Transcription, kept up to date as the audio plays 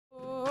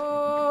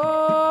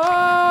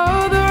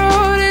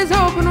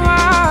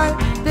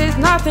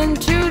nothing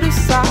to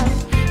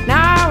decide.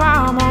 Now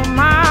I'm on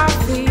my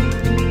feet.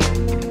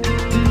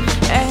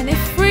 And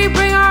if we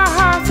bring our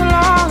hearts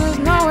along, there's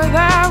nowhere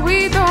that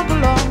we don't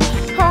belong.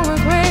 Home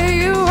is where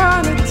you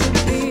want it to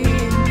be.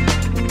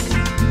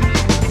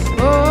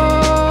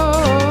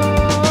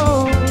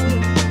 Oh,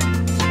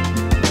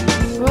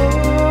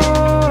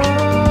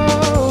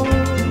 oh,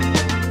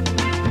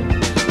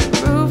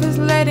 roof is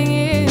letting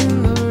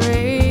in the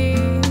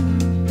rain.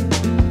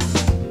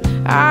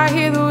 I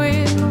hear the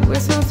wind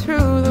whistle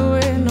through the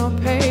window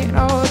pane.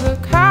 Oh, the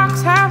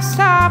clocks have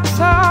stopped,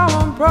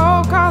 someone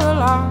broke all the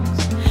locks.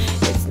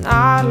 It's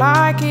not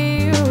like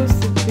it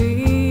used to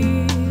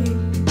be.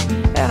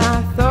 And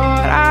I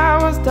thought I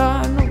was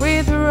done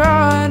with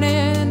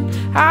running.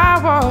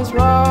 I was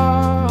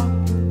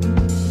wrong.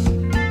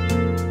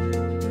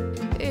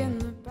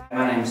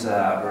 My name's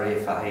Ray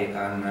Fahy,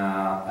 and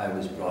I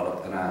was brought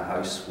up in a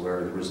house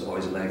where there was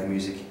always live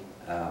music.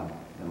 My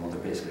mother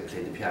basically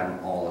played the piano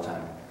all the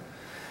time.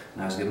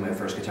 And I was given my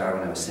first guitar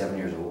when I was 7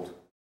 years old.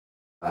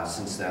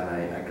 Since then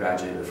I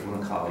graduated from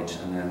the college,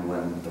 and then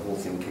when the whole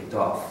thing kicked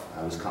off,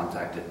 I was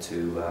contacted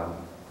to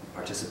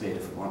participate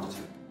if I wanted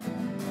to.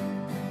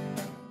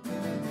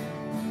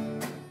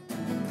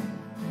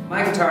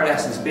 My guitar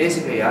lessons,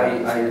 basically,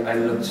 I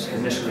looked to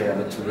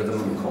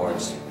rhythm and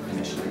chords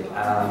initially.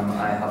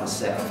 I have a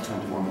set of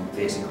 21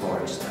 basic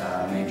chords,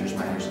 majors,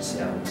 minors and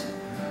sevens,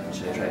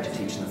 which I tried to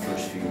teach in the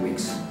first few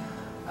weeks,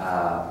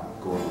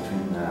 going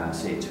between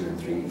say 2 and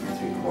 3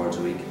 chords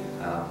a week,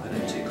 put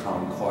into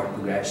common chord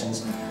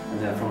progressions, and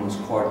then from those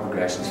chord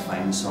progressions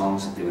find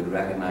songs that they would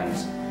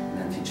recognise, and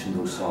then teach them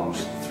those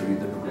songs through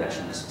the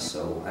progressions.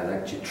 So I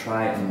like to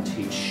try and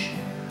teach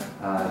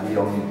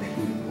young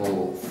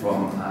people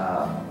from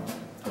a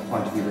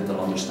point of view that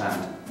they'll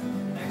understand,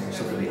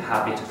 so they'll be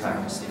happy to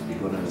practice. They'll be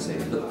good and say,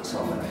 look, that's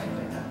all that I can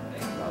play now,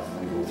 rather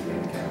than go through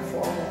any kind of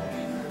formal,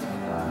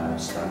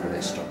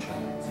 standardised structure.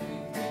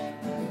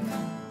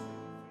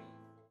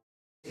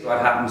 What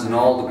happens in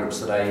all the groups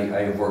that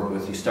I work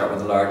with, you start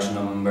with a large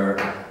number,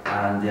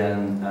 and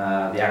then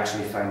they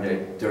actually find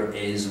out there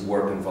is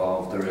work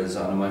involved, there is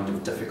an amount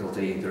of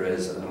difficulty, there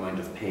is an amount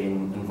of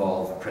pain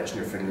involved, pressing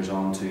your fingers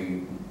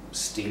onto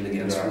steel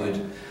against wood,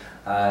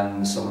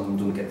 and some of them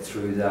don't get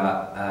through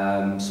that.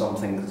 Some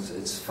think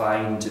it's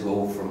fine to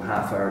go from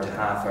half hour to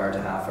half hour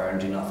to half hour and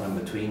do nothing in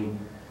between,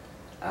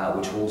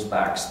 which holds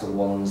back the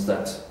ones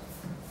that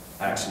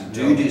actually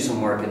do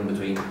some work in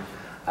between.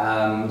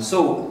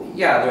 So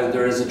yeah,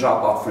 there is a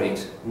drop-off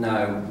rate.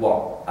 Now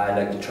what I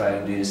like to try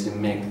and do is to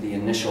make the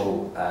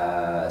initial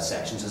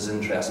sections as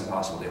interesting as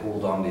possible. They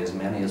hold on to as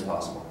many as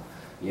possible,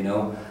 you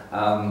know.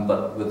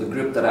 But with the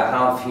group that I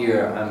have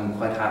here, I'm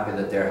quite happy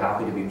that they're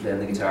happy to be playing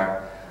the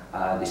guitar.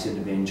 They seem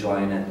to be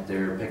enjoying it.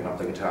 They're picking up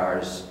the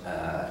guitars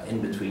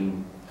in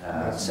between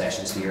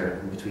sessions here,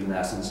 in between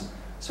lessons.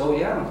 So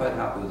yeah, I'm quite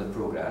happy with the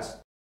progress.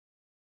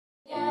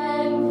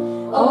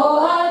 Oh,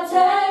 I'll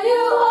tell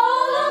you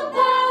all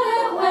about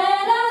it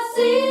when I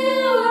see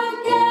you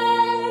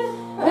again.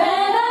 When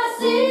I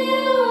see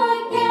you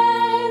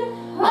again.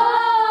 Oh,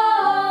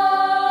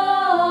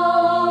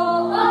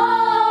 oh,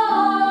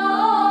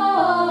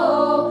 oh,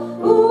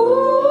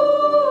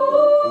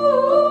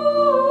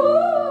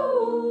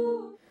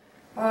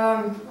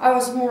 ooh. I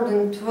was more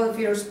than 12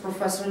 years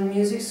professor in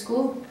music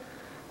school.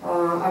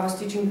 I was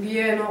teaching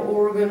piano,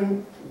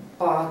 organ,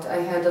 but I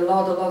had a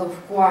lot of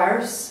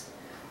choirs.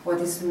 What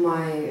is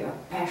my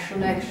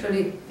passion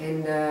actually,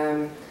 and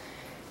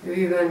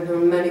we went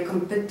on many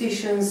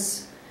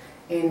competitions,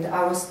 and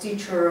I was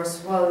teacher as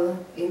well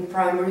in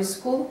primary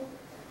school.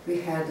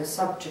 We had a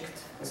subject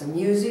as a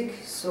music,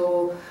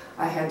 so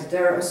I had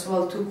there as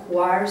well 2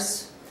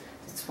 choirs.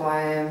 That's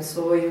why I'm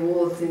so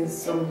involved in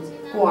some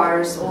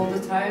choirs all the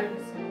time.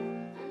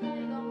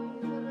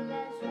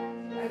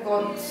 I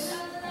got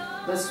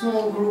a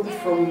small group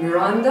from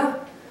Miranda,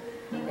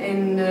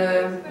 and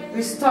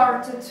we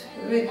started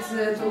with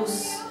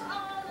those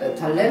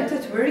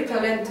very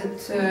talented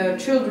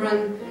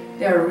children.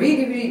 They are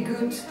really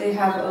good. They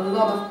have a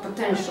lot of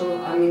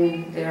potential. I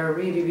mean, they are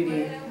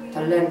really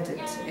talented,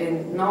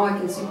 and now I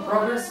can see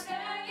progress.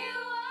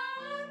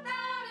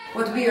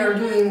 What we are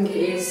doing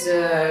is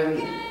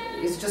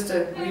just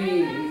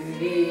we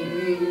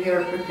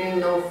are preparing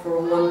now for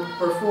one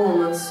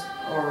performance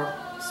or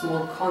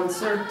small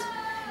concert,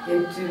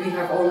 and we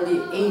have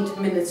only 8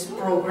 minutes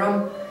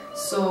program.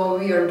 So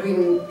we are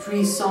doing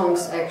 3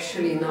 songs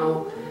actually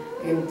now,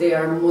 and they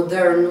are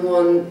modern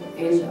one,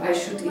 and I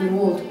should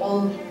involve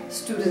all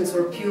students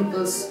or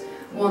pupils.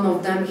 One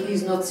of them,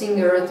 he's not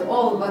singer at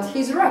all, but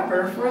he's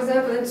rapper, for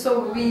example, and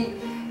so we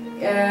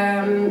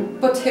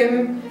put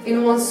him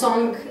in one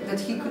song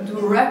that he could do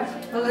rap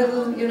a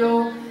little, you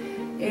know,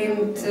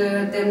 and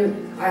then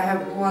I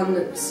have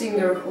one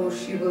singer who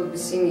she will be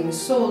singing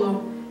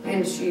solo,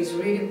 and she's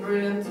really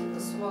brilliant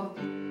as well.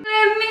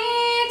 Let me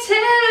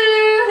tell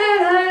you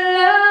that I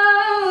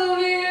love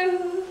you,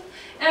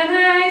 and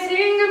I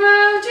think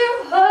about you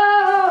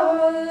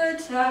all the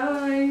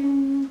time.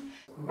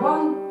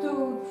 1,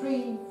 2,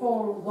 3,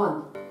 4,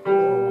 1. Oh,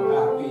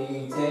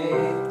 happy day.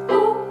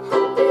 Oh,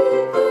 happy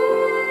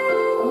day.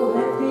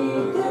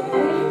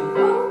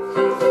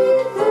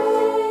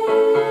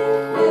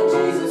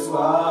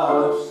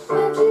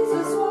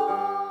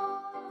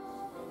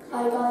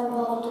 I got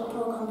involved in the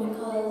program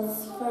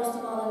because, first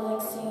of all, I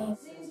like singing.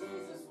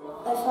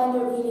 I find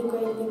it really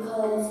great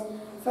because,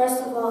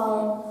 first of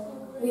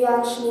all, we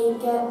actually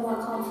get more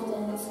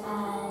confidence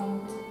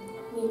and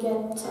we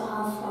get to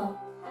have fun.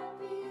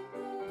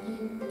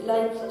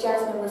 Like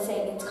Jasmine was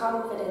saying, it's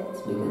confidence,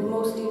 because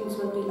most students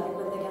will be like,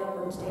 when they get up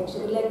on stage,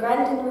 they'll be like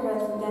grand into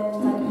rehearsal, and then it's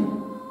like,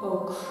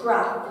 oh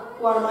crap,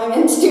 what am I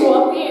meant to do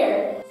up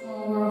here? So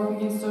we're up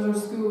against other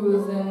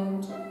schools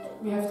and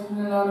we have to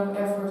put a lot of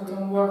effort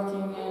on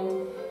working,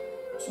 and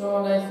you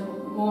know, like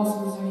most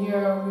of us are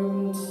here, we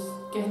wouldn't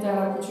get that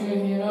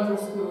opportunity in other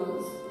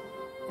schools.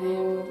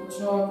 And you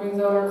know, it brings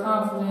out our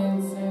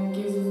confidence and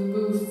gives us a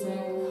boost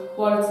and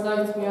what it's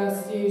like to be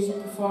on stage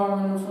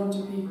performing in front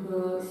of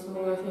people.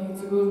 So I think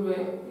it's a good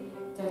way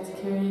that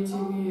Kerry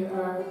TV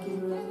are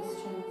giving us this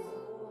chance.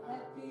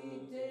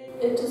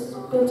 It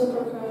just builds up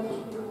our courage.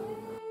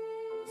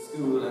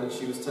 School, and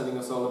she was telling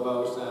us all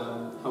about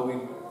how we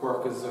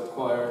work as a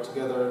choir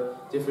together,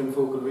 different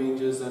vocal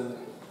ranges, and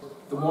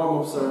the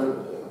warm-ups are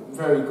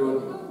very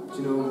good.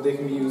 You know, they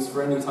can be used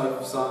for any type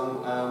of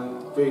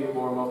song, great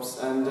warm-ups,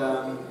 and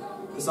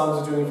the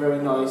songs are doing very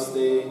nice.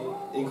 They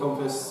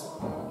encompass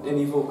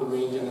any vocal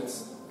range, and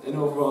it's an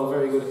overall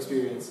very good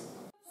experience.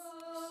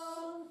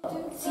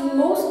 See,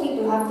 most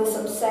people have this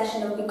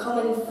obsession of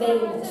becoming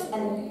famous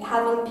and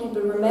having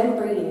people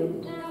remember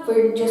you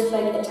for just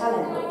like a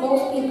talent, but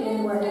most people in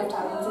the world have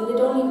talents and they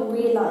don't even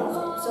realise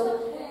it. So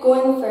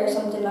going for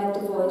something like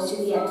The Voice to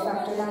the X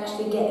Factor and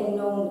actually getting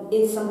known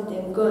is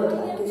something good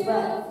like as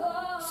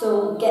well.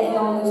 So getting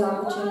all those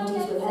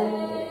opportunities will help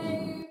you.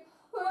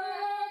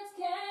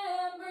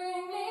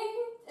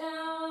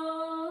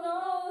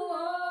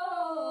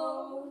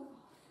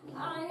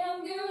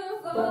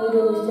 What we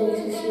always say is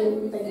we should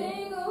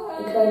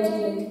encourage you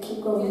to keep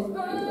going.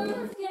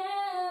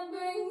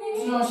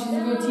 You know, she's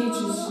a good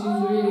teacher, she's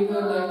really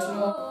good, like, you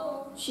know.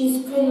 She's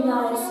pretty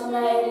nice, and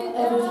like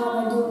every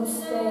time I do a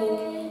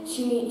mistake,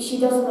 she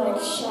doesn't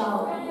like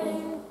shout.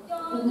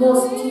 Like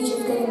most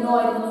teachers get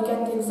annoyed when you get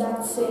the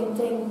exact same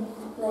thing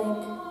like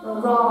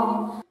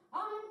wrong.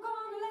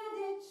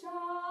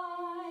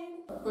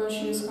 Well,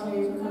 she just kind of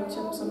gives me kind of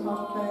tips on how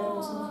to play it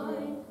and stuff like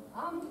that.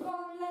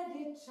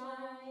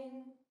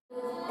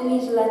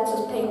 Anita lets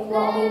us pick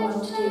what we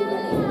want to do,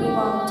 and if we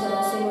want to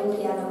sing with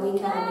piano, we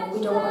can. If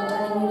we don't want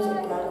any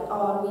music at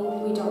all,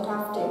 we don't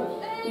have to.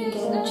 We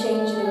can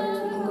change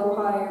lyrics, we can go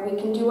higher, we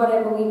can do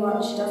whatever we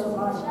want, she doesn't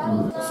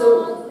mind.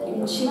 So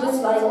she was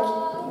like,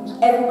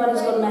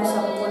 everybody's going to mess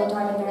up one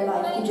time in their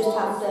life, you just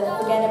have to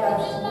forget about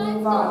it and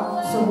move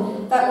on.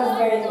 So that was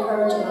very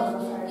encouraging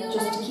of her,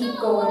 just to keep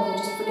going and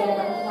just forget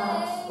about the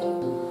past.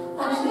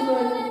 Actually,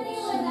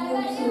 she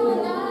helps you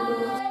with it.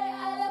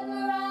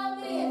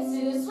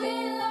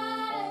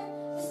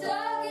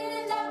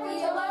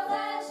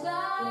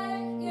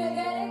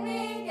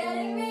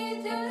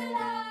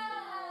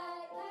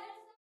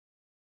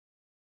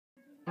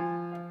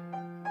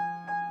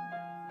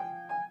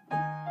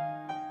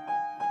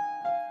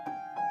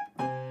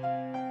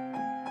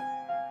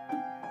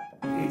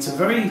 It's a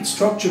very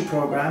structured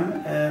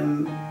program.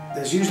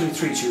 There's usually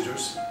 3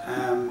 tutors.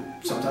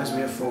 Sometimes we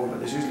have 4, but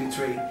there's usually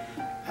 3.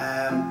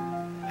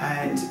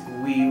 And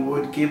we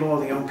would give all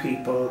the young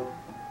people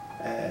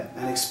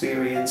an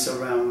experience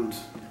around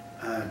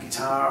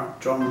guitar,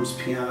 drums,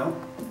 piano,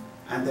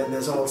 and then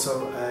there's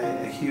also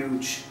a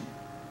huge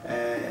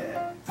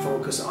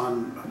focus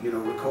on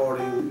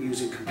recording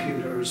using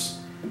computers,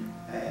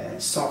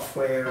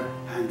 software,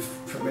 and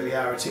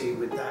familiarity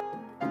with that.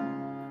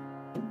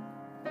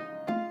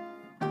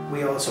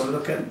 We also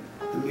look at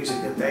the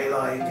music that they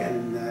like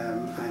and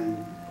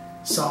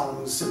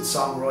songs and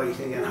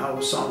songwriting and how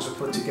songs are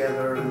put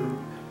together and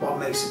what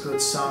makes a good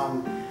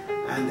song,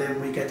 and then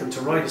we get them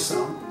to write a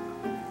song,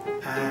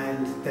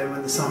 and then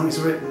when the song is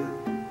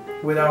written,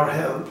 with our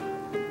help,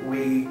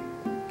 we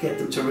get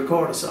them to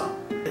record a song.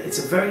 It's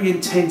a very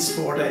intense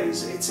 4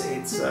 days.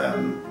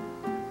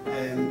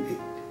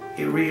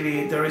 It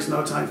really, there is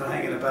no time for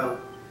hanging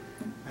about,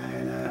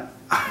 and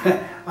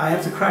I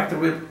have to crack the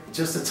whip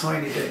just a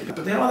tiny bit,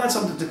 but they all had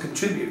something to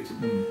contribute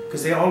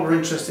because they all were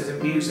interested in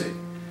music.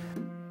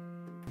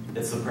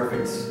 It's the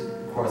perfect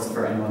course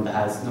for anyone that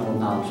has no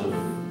knowledge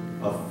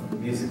of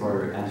music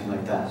or anything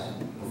like that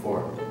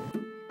before.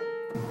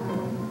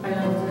 I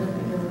loved it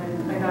because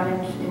I got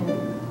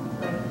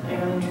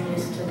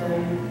introduced to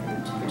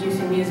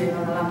producing music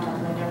on a laptop,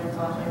 and I never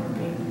thought I would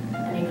be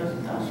any good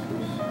at that.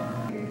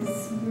 It was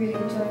really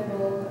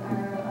enjoyable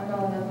at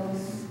all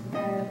levels.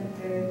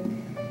 The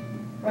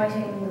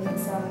writing of the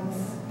songs,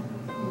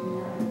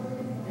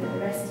 and the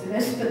rest of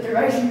it, but the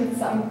writing of the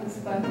songs was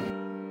fun.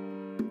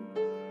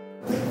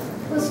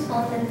 It was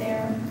fun and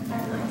they're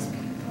nice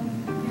people.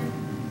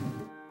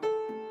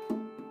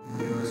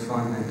 Yeah. It was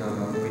fun, and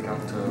we got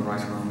to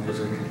write our own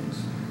music and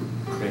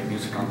create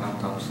music on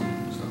laptops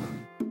and stuff.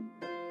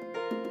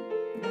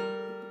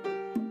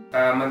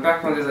 My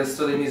background is I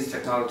studied music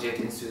technology at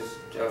the Institute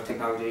of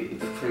Technology in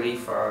Tralee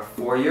for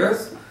 4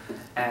 years.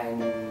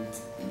 And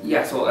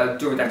yeah, so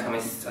during that time I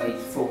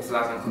focused a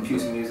lot on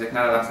computer music,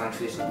 not a lot on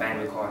traditional band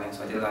recording,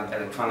 so I did a lot of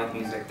electronic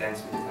music,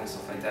 dance music and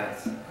stuff like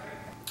that.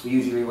 We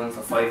usually run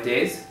for 5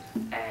 days,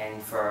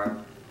 and for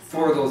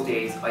 4 of those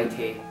days I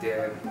take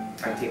the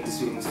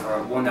students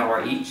for 1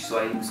 hour each,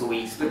 so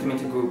we split them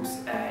into groups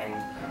and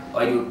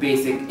I do a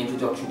basic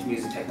introduction to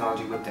music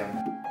technology with them.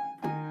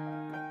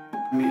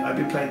 I've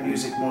been playing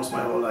music most of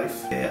my whole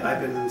life.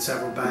 I've been in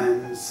several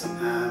bands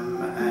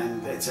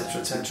and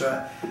etc.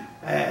 etc.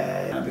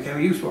 I became a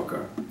youth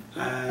worker,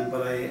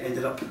 but I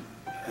ended up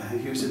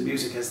using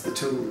music as the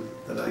tool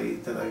that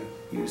I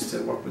used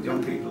to work with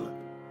young people.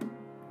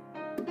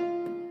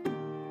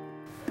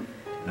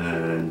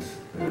 And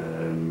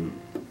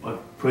I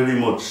pretty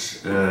much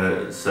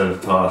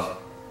self-taught.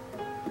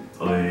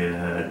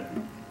 I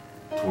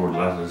toured a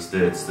lot of the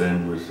States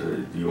then with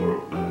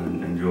Europe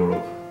and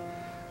Europe.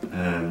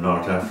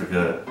 North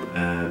Africa,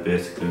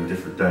 basically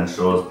different dance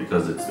shows,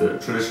 because it's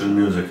traditional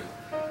music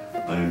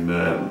I'm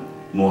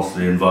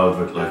mostly involved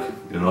with, like,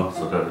 you know,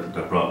 so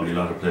that brought me a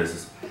lot of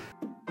places.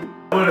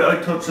 Well,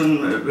 I touch on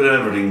with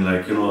everything,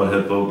 like, you know, I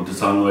help out with the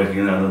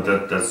songwriting, and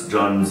that's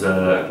John's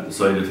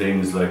side of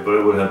things, like, but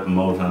I would help him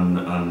out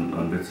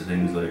on bits of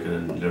things like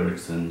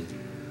lyrics and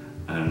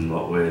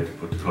what way to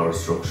put the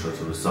chorus structure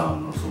to the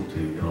song or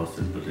something, you know,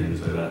 simple things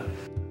like that.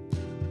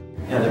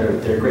 Yeah,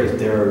 they're great.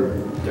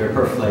 They're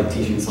perfect, like,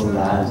 teaching someone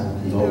that has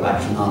no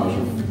actual knowledge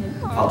of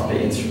how to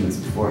play instruments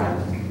beforehand.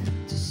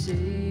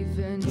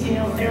 You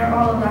know, they're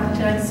all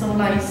like so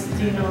nice.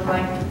 You know,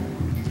 like,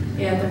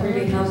 yeah, they're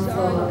really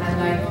helpful, and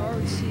like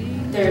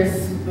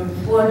there's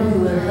one who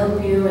will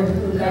help you and who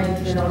will guide you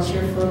through it all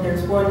cheerful.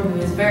 There's one who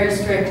is very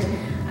strict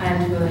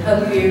and will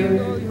help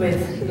you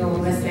with, you know,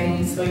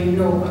 listening so you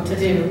know what to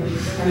do.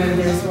 And then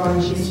there's one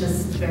who's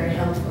just very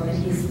helpful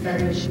and he's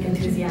very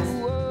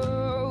enthusiastic.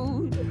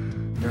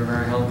 They're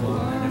very helpful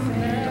and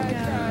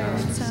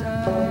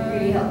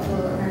Really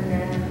helpful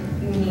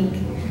and unique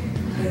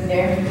in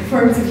their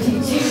forms of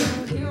teaching.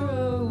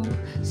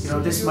 You know,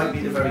 this might be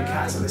the very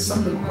catalyst. Some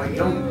of them are quite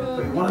young,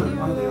 but one of the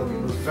young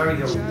people is very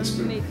young in this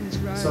group.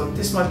 So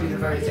this might be the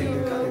very thing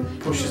that kind of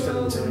pushes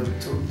them to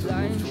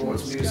move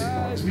towards music.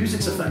 Because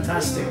music's a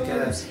fantastic,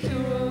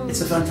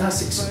 it's a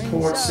fantastic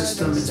support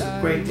system. It's a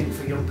great thing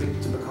for young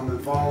people to become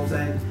involved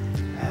in.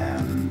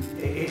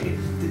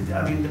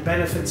 I mean, the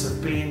benefits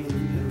of being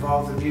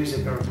involved in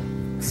music are,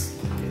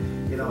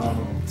 you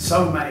know,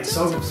 so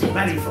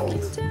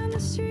manifold.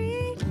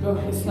 Look,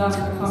 it's not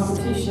a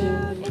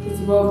competition, it's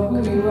about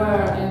who you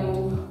are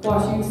and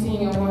what you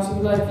sing and what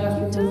you like, not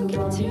because of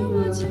what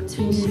people think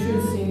you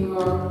should sing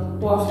or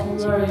what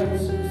you are able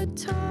to.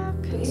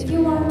 If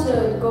you want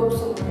to go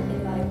somewhere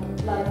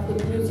in life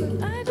with music,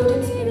 good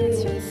experience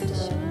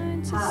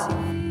to have.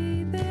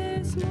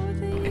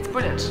 It's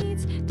brilliant.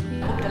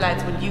 I hope the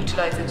lads will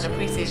utilise it and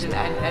appreciate it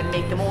and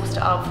make the most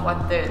of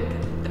what the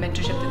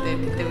mentorship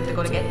that they're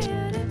going to get.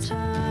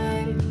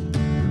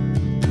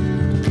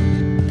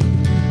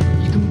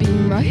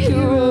 My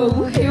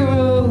hero,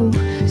 hero,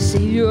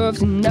 savior of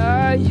the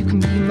night. You can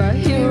be my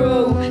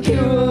hero,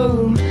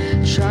 hero,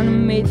 trying to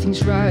make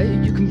things right.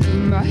 You can be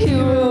my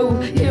hero,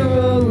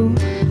 hero,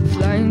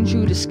 flying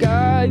through the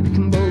sky. We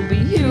can both be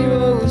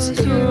heroes,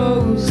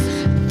 heroes,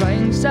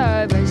 fighting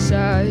side by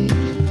side.